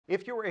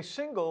If you're a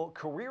single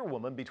career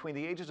woman between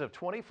the ages of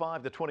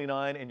 25 to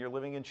 29 and you're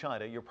living in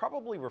China, you're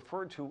probably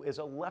referred to as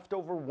a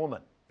leftover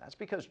woman. That's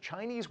because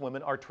Chinese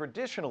women are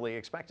traditionally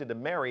expected to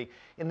marry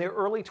in their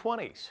early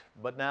 20s.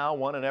 But now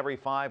 1 in every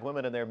 5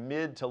 women in their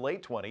mid to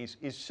late 20s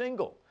is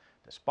single.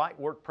 Despite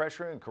work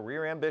pressure and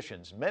career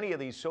ambitions, many of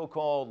these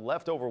so-called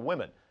leftover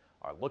women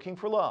are looking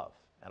for love.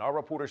 And our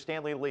reporter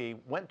Stanley Lee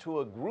went to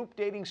a group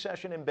dating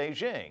session in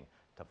Beijing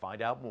to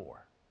find out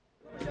more.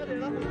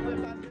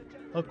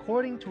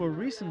 According to a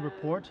recent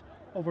report,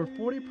 over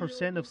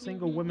 40% of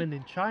single women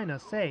in China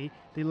say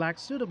they lack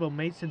suitable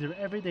mates in their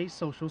everyday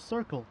social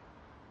circle.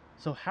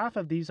 So half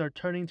of these are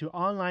turning to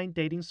online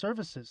dating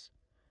services.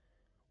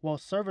 While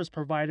service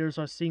providers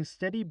are seeing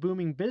steady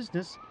booming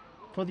business,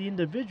 for the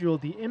individual,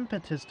 the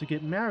impetus to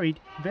get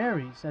married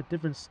varies at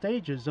different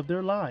stages of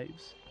their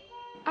lives.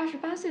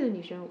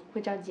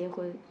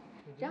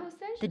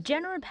 The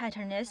general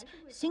pattern is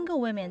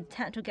single women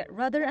tend to get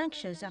rather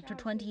anxious after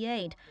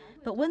 28,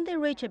 but when they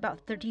reach about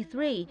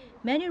 33,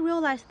 many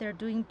realize they're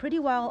doing pretty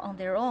well on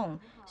their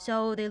own,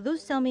 so they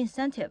lose some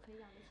incentive.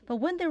 But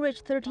when they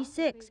reach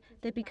 36,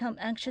 they become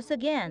anxious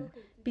again,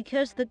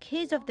 because the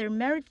kids of their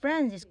married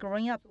friends is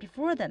growing up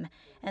before them,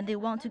 and they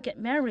want to get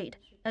married.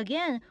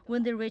 Again,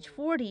 when they reach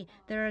 40,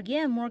 they're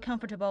again more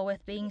comfortable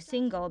with being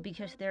single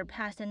because they're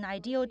past an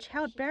ideal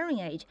childbearing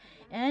age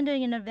and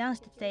in an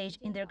advanced stage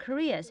in their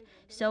careers,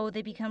 so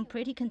they become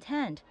pretty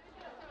content.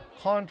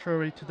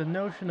 Contrary to the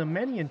notion of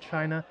many in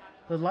China,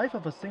 the life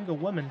of a single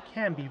woman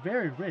can be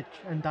very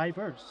rich and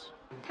diverse.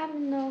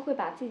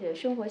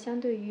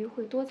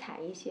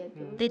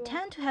 They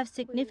tend to have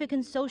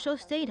significant social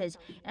status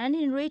and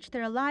enrich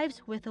their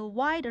lives with a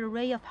wide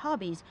array of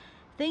hobbies,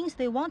 things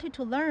they wanted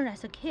to learn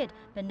as a kid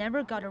but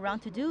never got around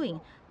to doing,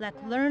 like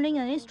learning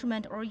an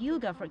instrument or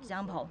yoga, for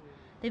example.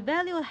 They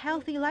value a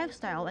healthy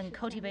lifestyle and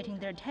cultivating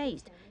their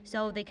taste,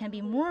 so they can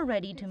be more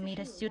ready to meet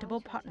a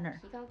suitable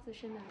partner.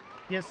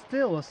 Yet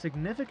still, a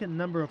significant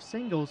number of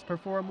singles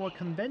prefer a more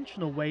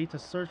conventional way to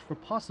search for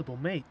possible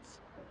mates.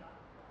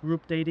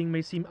 Group dating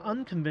may seem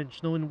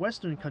unconventional in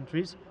Western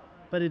countries,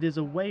 but it is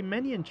a way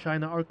many in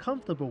China are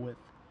comfortable with,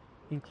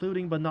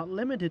 including but not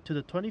limited to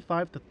the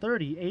 25 to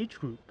 30 age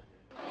group.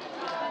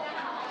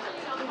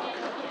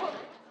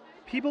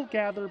 People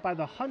gather by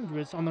the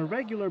hundreds on a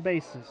regular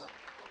basis.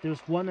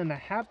 There's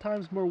 1.5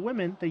 times more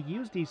women that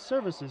use these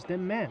services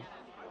than men.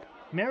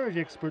 Marriage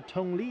expert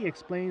Tong Lee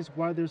explains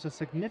why there's a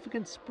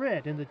significant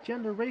spread in the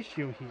gender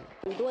ratio here.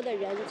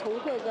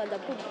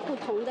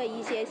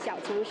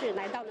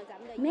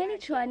 Many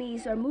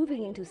Chinese are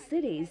moving into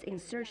cities in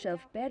search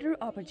of better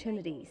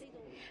opportunities.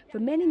 For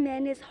many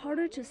men, it's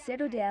harder to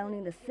settle down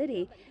in the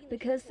city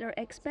because they're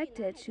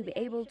expected to be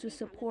able to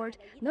support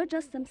not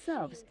just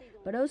themselves,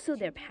 but also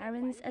their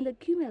parents and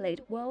accumulate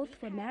wealth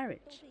for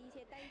marriage.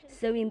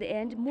 So in the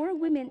end, more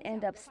women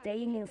end up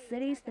staying in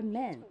cities than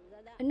men.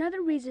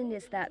 Another reason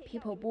is that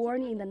people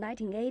born in the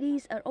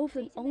 1980s are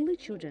often only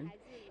children,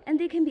 and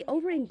they can be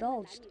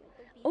overindulged,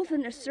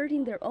 often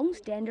asserting their own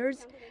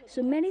standards,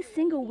 so many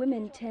single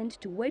women tend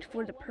to wait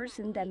for the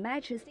person that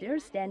matches their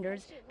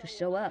standards to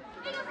show up.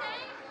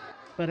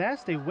 But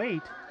as they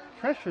wait,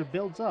 pressure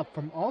builds up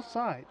from all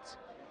sides.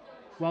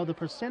 While the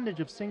percentage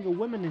of single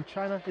women in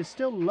China is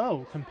still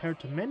low compared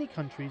to many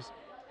countries,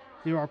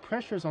 there are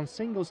pressures on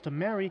singles to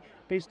marry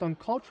based on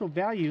cultural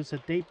values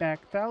that date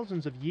back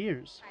thousands of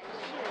years.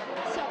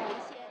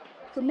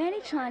 For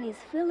many Chinese,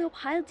 filial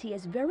piety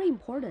is very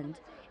important,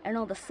 and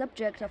on the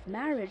subject of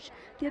marriage,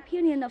 the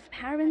opinion of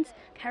parents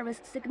carries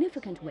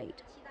significant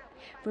weight.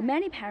 For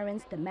many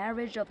parents, the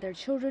marriage of their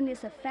children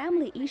is a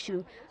family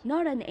issue,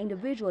 not an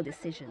individual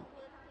decision.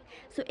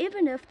 So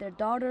even if their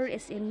daughter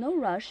is in no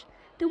rush,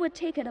 they would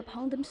take it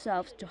upon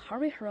themselves to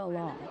hurry her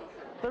along.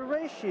 The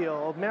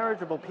ratio of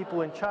marriageable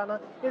people in China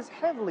is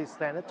heavily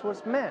slanted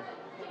towards men,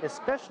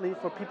 especially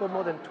for people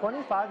more than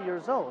 25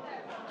 years old.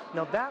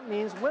 Now that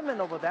means women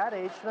over that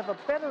age should have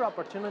a better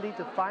opportunity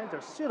to find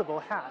their suitable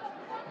half.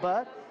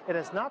 But it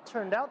has not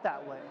turned out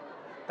that way.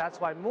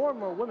 That's why more and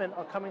more women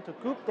are coming to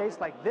group dates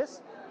like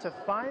this to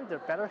find their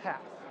better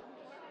half.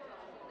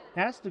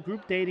 As the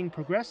group dating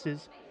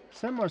progresses,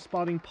 some are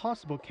spotting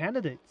possible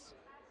candidates.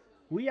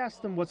 We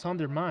asked them what's on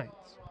their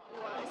minds.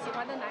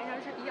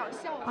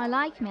 I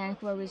like men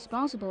who are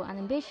responsible and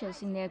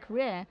ambitious in their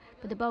career,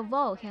 but above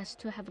all, he has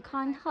to have a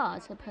kind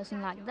heart. A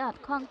person like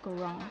that can't go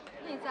wrong.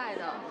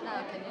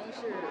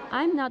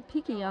 I'm not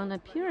picky on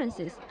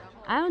appearances.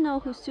 I'll know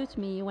who suits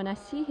me when I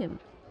see him.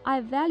 I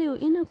value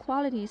inner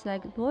qualities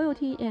like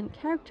loyalty and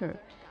character.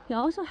 He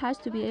also has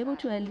to be able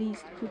to at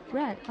least put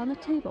bread on the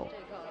table.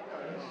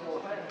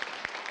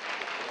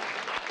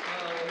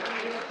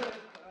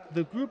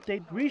 The group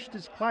date reached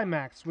its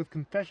climax with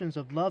confessions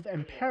of love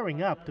and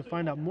pairing up to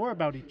find out more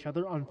about each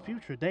other on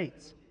future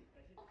dates.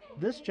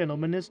 This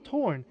gentleman is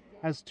torn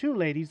as 2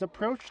 ladies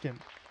approached him.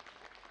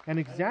 An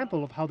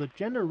example of how the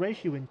gender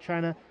ratio in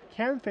China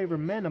can favor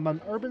men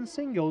among urban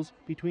singles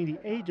between the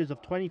ages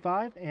of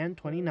 25 and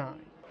 29.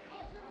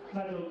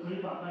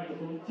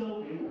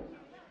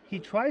 He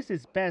tries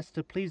his best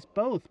to please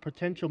both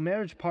potential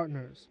marriage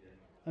partners.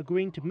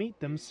 agreeing to meet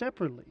them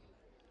separately.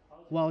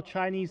 While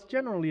Chinese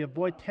generally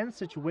avoid tense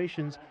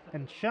situations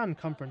and shun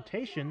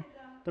confrontation,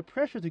 the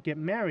pressure to get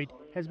married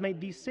has made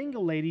these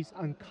single ladies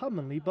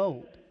uncommonly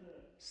bold.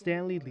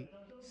 Stanley Lee,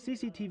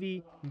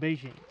 CCTV,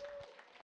 Beijing.